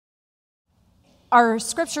Our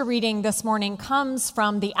scripture reading this morning comes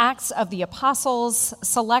from the Acts of the Apostles,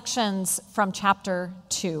 selections from chapter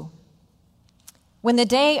 2. When the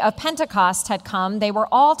day of Pentecost had come, they were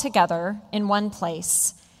all together in one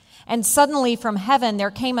place. And suddenly from heaven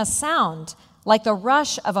there came a sound like the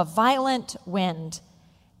rush of a violent wind,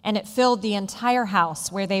 and it filled the entire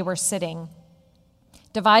house where they were sitting.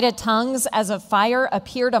 Divided tongues as of fire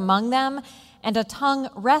appeared among them, and a tongue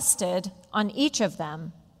rested on each of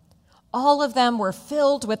them. All of them were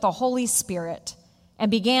filled with the Holy Spirit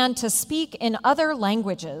and began to speak in other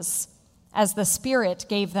languages as the Spirit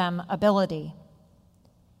gave them ability.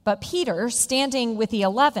 But Peter, standing with the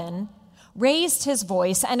 11, raised his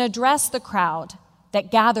voice and addressed the crowd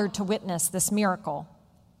that gathered to witness this miracle.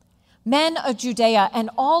 Men of Judea and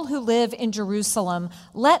all who live in Jerusalem,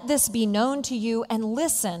 let this be known to you and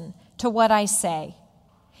listen to what I say.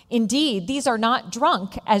 Indeed, these are not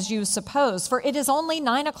drunk, as you suppose, for it is only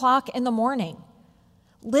 9:00 in the morning.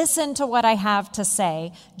 Listen to what I have to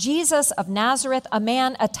say. Jesus of Nazareth, a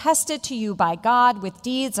man attested to you by God with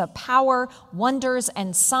deeds of power, wonders,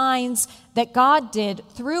 and signs that God did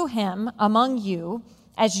through him among you,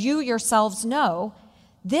 as you yourselves know,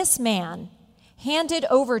 this man, handed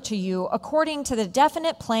over to you according to the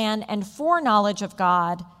definite plan and foreknowledge of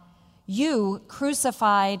God, you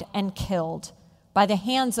crucified and killed by the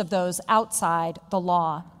hands of those outside the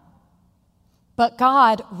law. But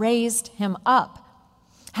God raised him up,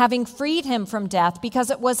 having freed him from death because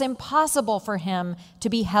it was impossible for him to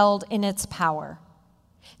be held in its power.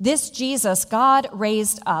 This Jesus God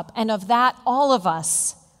raised up, and of that all of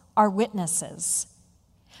us are witnesses.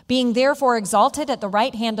 Being therefore exalted at the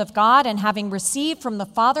right hand of God, and having received from the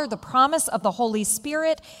Father the promise of the Holy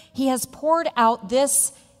Spirit, he has poured out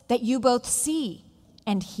this that you both see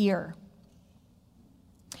and hear.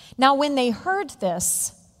 Now, when they heard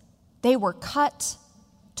this, they were cut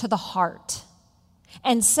to the heart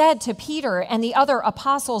and said to Peter and the other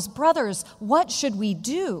apostles, "Brothers, what should we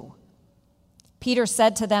do?" Peter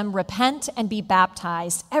said to them, "Repent and be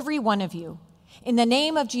baptized, every one of you, in the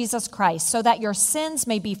name of Jesus Christ, so that your sins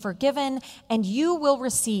may be forgiven, and you will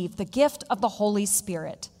receive the gift of the Holy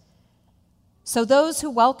Spirit." So those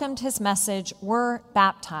who welcomed his message were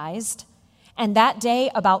baptized, and that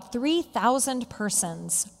day about 3,000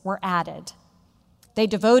 persons were added. They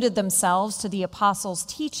devoted themselves to the apostles'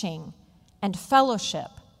 teaching and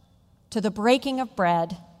fellowship, to the breaking of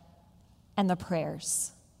bread and the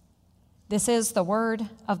prayers. This is the word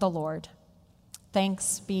of the Lord.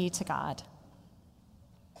 Thanks be to God.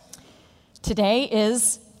 Today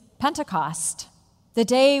is Pentecost, the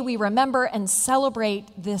day we remember and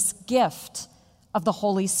celebrate this gift of the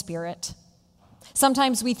Holy Spirit.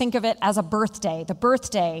 Sometimes we think of it as a birthday, the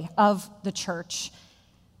birthday of the church.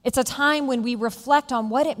 It's a time when we reflect on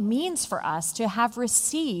what it means for us to have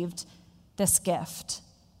received this gift.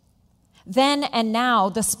 Then and now,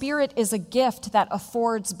 the Spirit is a gift that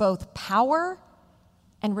affords both power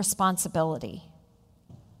and responsibility.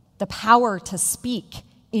 The power to speak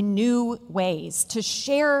in new ways, to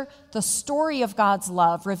share the story of God's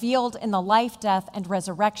love revealed in the life, death, and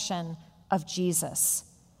resurrection of Jesus.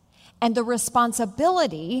 And the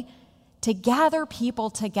responsibility to gather people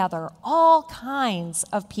together, all kinds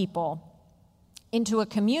of people, into a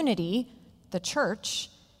community, the church,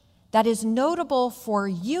 that is notable for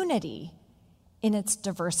unity in its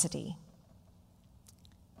diversity.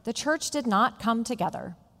 The church did not come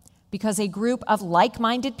together because a group of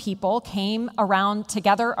like-minded people came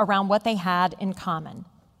together around what they had in common.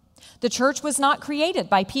 The church was not created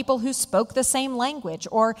by people who spoke the same language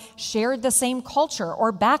or shared the same culture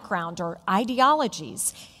or background or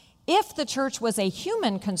ideologies. If the church was a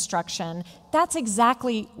human construction, that's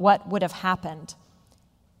exactly what would have happened.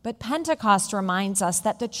 But Pentecost reminds us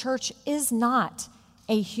that the church is not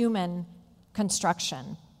a human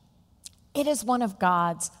construction. It is one of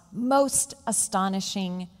God's most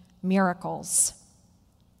astonishing miracles.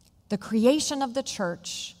 The creation of the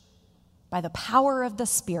church by the power of the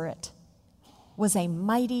Spirit was a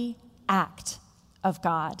mighty act of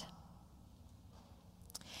God.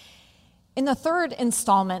 In the third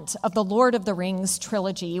installment of the Lord of the Rings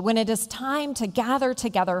trilogy, when it is time to gather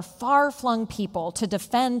together far-flung people to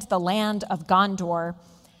defend the land of Gondor,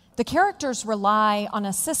 the characters rely on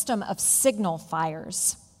a system of signal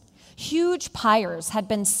fires. Huge pyres had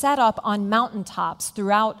been set up on mountaintops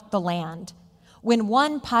throughout the land. When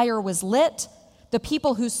one pyre was lit, the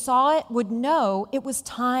people who saw it would know it was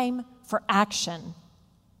time for action.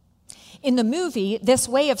 In the movie, this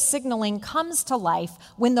way of signaling comes to life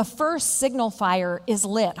when the first signal fire is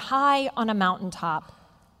lit high on a mountaintop.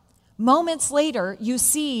 Moments later, you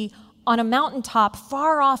see on a mountaintop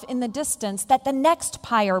far off in the distance that the next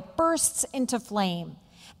pyre bursts into flame,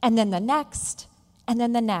 and then the next, and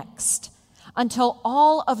then the next, until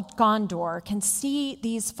all of Gondor can see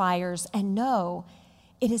these fires and know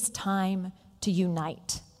it is time to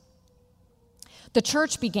unite. The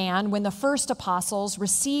church began when the first apostles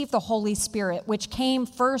received the Holy Spirit, which came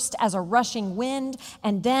first as a rushing wind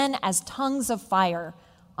and then as tongues of fire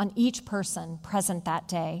on each person present that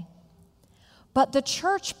day. But the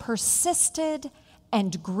church persisted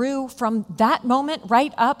and grew from that moment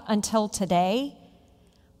right up until today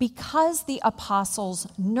because the apostles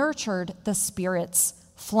nurtured the Spirit's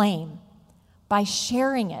flame by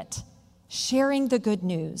sharing it, sharing the good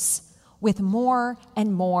news with more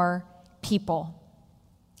and more people.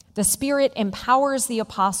 The Spirit empowers the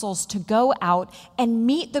apostles to go out and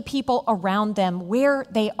meet the people around them where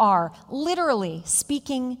they are, literally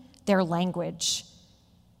speaking their language.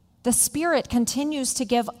 The Spirit continues to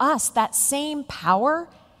give us that same power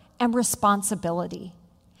and responsibility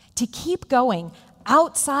to keep going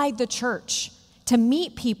outside the church, to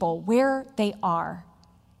meet people where they are,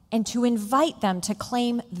 and to invite them to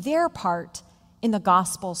claim their part in the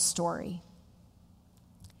gospel story.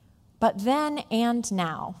 But then and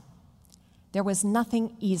now, there was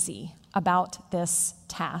nothing easy about this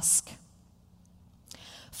task.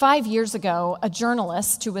 5 years ago, a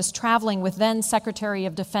journalist who was traveling with then Secretary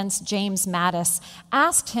of Defense James Mattis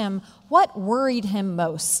asked him what worried him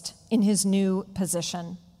most in his new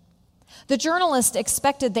position. The journalist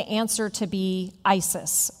expected the answer to be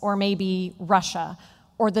ISIS, or maybe Russia,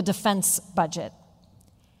 or the defense budget.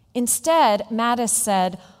 Instead, Mattis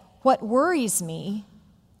said, "What worries me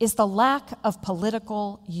is the lack of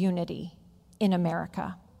political unity in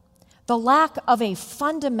America, the lack of a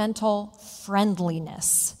fundamental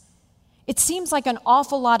friendliness. It seems like an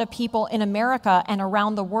awful lot of people in America and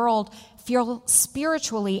around the world feel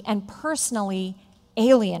spiritually and personally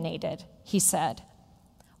alienated," he said,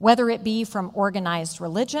 whether it be from organized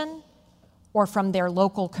religion or from their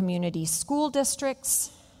local community school districts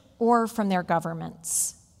or from their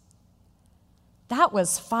governments. That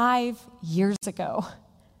was 5 years ago,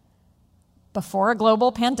 before a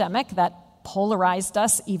global pandemic that polarized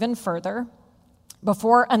us even further,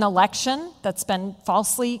 before an election that's been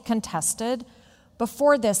falsely contested,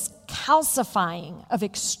 before this calcifying of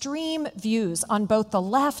extreme views on both the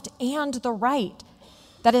left and the right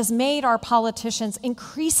that has made our politicians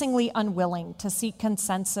increasingly unwilling to seek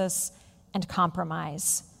consensus and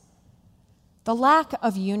compromise. The lack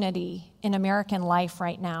of unity in American life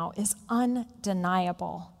right now is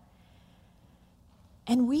undeniable.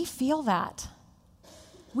 And we feel that.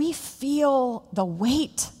 We feel the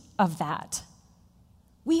weight of that.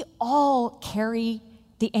 We all carry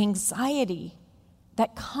the anxiety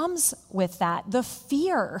that comes with that, the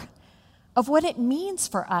fear of what it means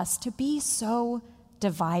for us to be so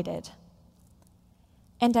divided.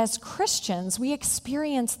 And as Christians, we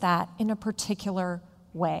experience that in a particular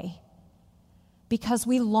way because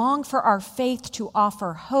we long for our faith to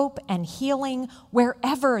offer hope and healing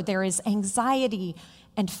wherever there is anxiety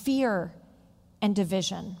and fear and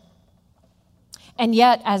division. And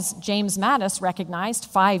yet, as James Mattis recognized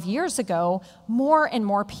 5 years ago, more and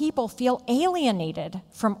more people feel alienated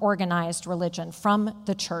from organized religion, from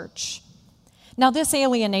the church. Now, this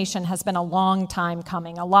alienation has been a long time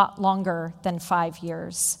coming, a lot longer than 5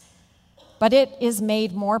 years. But it is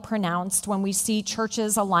made more pronounced when we see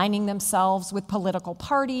churches aligning themselves with political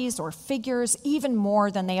parties or figures even more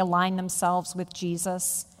than they align themselves with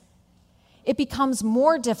Jesus. It becomes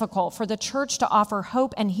more difficult for the church to offer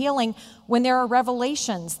hope and healing when there are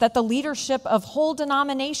revelations that the leadership of whole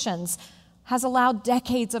denominations has allowed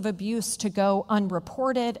decades of abuse to go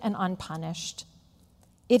unreported and unpunished.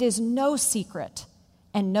 It is no secret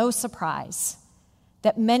and no surprise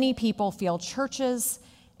that many people feel churches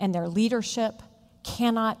and their leadership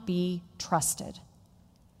cannot be trusted.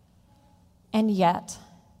 And yet,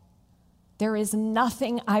 there is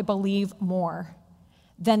nothing I believe more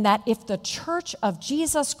than that if the church of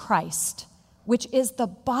Jesus Christ, which is the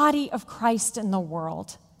body of Christ in the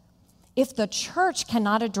world, if the church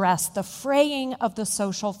cannot address the fraying of the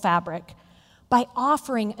social fabric by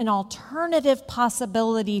offering an alternative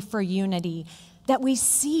possibility for unity that we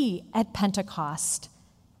see at Pentecost,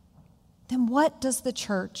 then what does the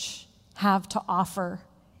church have to offer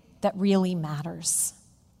that really matters?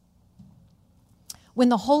 When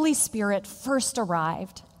the Holy Spirit first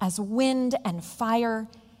arrived as wind and fire,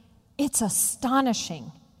 it's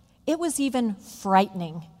astonishing. It was even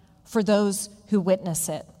frightening for those who witness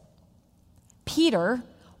it. Peter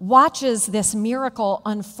watches this miracle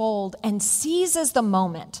unfold and seizes the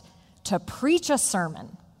moment to preach a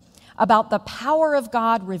sermon about the power of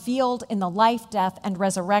God revealed in the life, death, and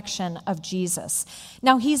resurrection of Jesus.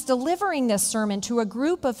 Now, he's delivering this sermon to a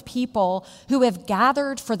group of people who have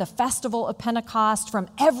gathered for the festival of Pentecost from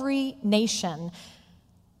every nation.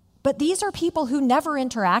 But these are people who never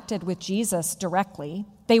interacted with Jesus directly.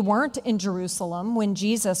 They weren't in Jerusalem when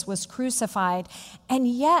Jesus was crucified, and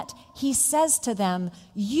yet he says to them,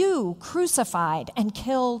 "You crucified and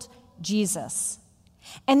killed Jesus."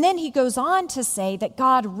 And then he goes on to say that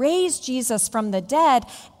God raised Jesus from the dead,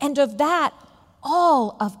 and of that,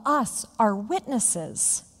 all of us are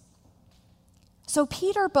witnesses. So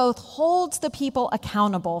Peter both holds the people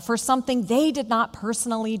accountable for something they did not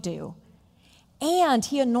personally do, and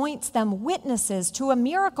he anoints them witnesses to a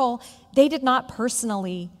miracle they did not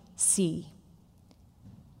personally see.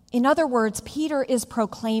 In other words, Peter is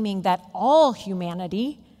proclaiming that all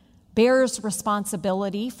humanity bears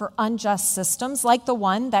responsibility for unjust systems like the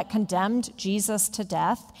one that condemned Jesus to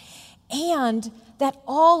death, and that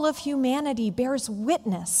all of humanity bears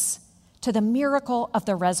witness to the miracle of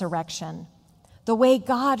the resurrection, the way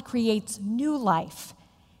God creates new life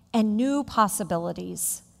and new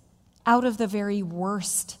possibilities out of the very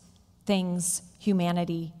worst things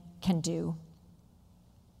humanity can do.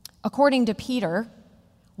 According to Peter,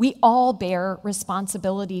 we all bear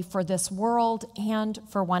responsibility for this world and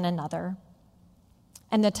for one another.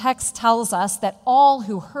 And the text tells us that all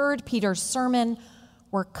who heard Peter's sermon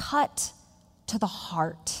were cut to the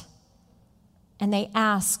heart. And they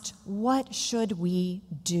asked, "What should we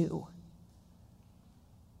do?"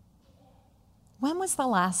 When was the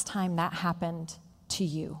last time that happened to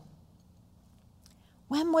you?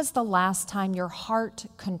 When was the last time your heart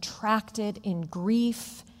contracted in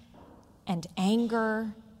grief and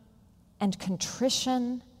anger and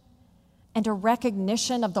contrition and a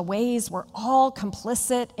recognition of the ways we're all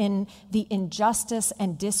complicit in the injustice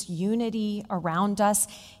and disunity around us,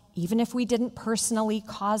 even if we didn't personally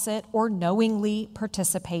cause it or knowingly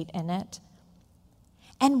participate in it?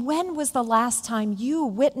 And when was the last time you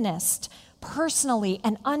witnessed personally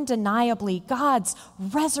and undeniably God's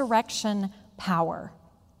resurrection power?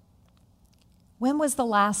 When was the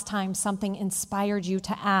last time something inspired you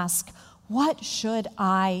to ask, "What should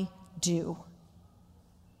I do?"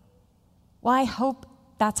 Well, I hope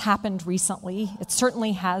that's happened recently. It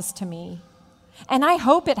certainly has to me. And I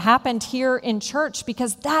hope it happened here in church,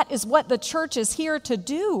 because that is what the church is here to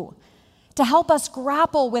do, to help us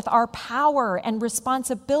grapple with our power and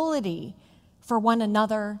responsibility for one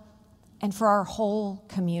another and for our whole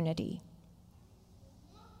community.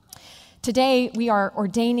 Today, we are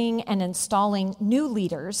ordaining and installing new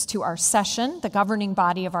leaders to our session, the governing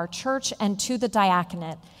body of our church, and to the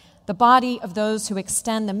diaconate, the body of those who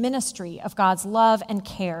extend the ministry of God's love and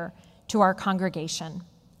care to our congregation.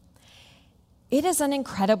 It is an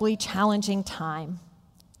incredibly challenging time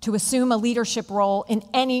to assume a leadership role in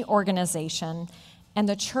any organization, and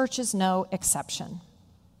the church is no exception.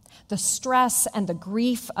 The stress and the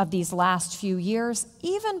grief of these last few years,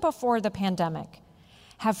 even before the pandemic,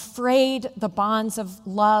 have frayed the bonds of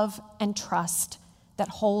love and trust that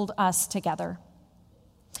hold us together.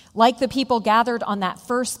 Like the people gathered on that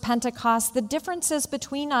first Pentecost, the differences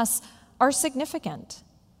between us are significant.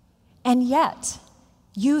 And yet,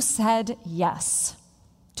 you said yes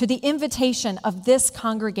to the invitation of this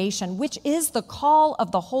congregation, which is the call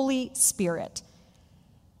of the Holy Spirit,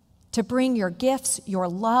 to bring your gifts, your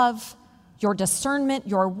love, your discernment,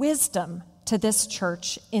 your wisdom to this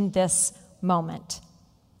church in this moment.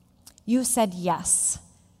 You said yes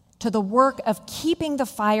to the work of keeping the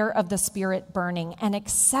fire of the Spirit burning and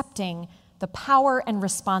accepting the power and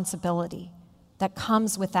responsibility that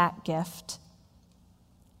comes with that gift.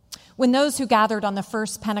 When those who gathered on the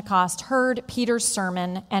first Pentecost heard Peter's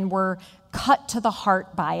sermon and were cut to the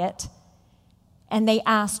heart by it, and they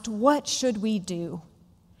asked, "What should we do?"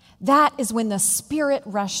 that is when the Spirit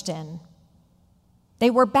rushed in. They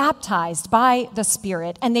were baptized by the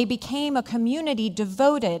Spirit, and they became a community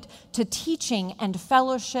devoted to teaching and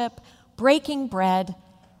fellowship, breaking bread,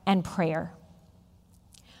 and prayer.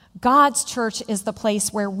 God's church is the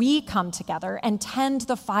place where we come together and tend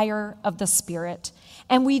the fire of the Spirit.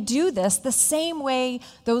 And we do this the same way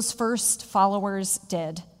those first followers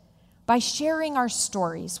did, by sharing our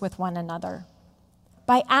stories with one another,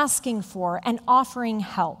 by asking for and offering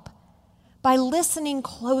help, by listening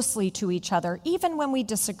closely to each other, even when we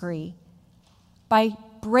disagree, by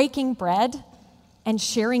breaking bread and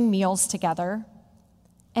sharing meals together,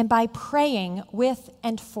 and by praying with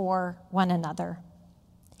and for one another.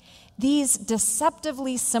 These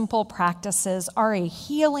deceptively simple practices are a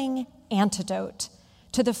healing antidote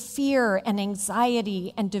to the fear and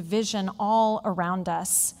anxiety and division all around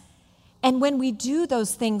us. And when we do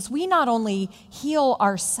those things, we not only heal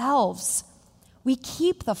ourselves, we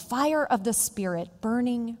keep the fire of the Spirit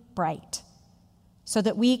burning bright so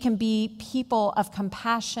that we can be people of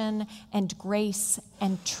compassion and grace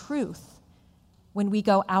and truth when we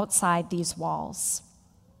go outside these walls.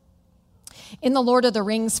 In The Lord of the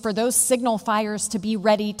Rings, for those signal fires to be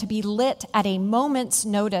ready to be lit at a moment's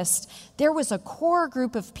notice, there was a core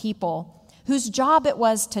group of people whose job it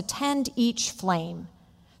was to tend each flame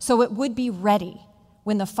so it would be ready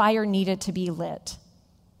when the fire needed to be lit.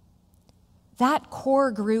 That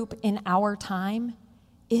core group in our time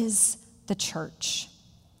is the church.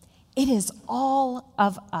 It is all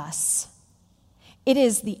of us. It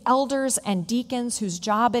is the elders and deacons whose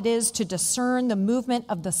job it is to discern the movement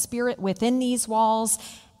of the Spirit within these walls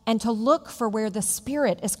and to look for where the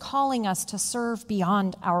Spirit is calling us to serve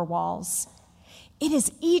beyond our walls. It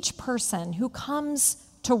is each person who comes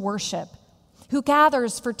to worship, who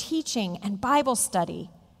gathers for teaching and Bible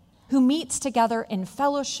study, who meets together in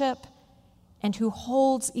fellowship, and who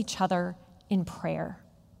holds each other in prayer.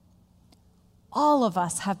 All of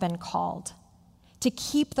us have been called to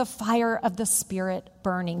keep the fire of the Spirit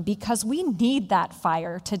burning because we need that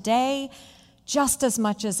fire today just as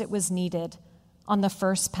much as it was needed on the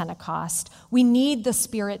first Pentecost. We need the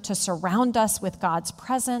Spirit to surround us with God's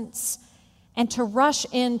presence and to rush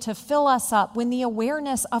in to fill us up when the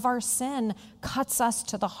awareness of our sin cuts us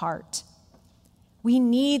to the heart. We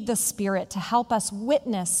need the Spirit to help us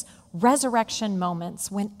witness resurrection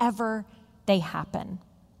moments whenever they happen.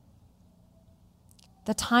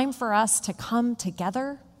 The time for us to come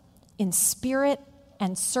together in spirit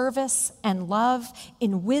and service and love,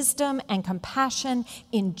 in wisdom and compassion,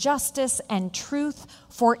 in justice and truth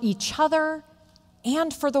for each other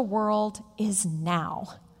and for the world is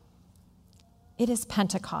now. It is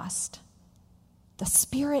Pentecost. The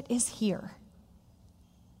Spirit is here.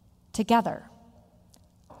 Together,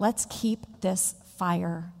 let's keep this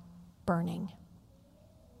fire burning.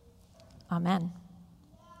 Amen.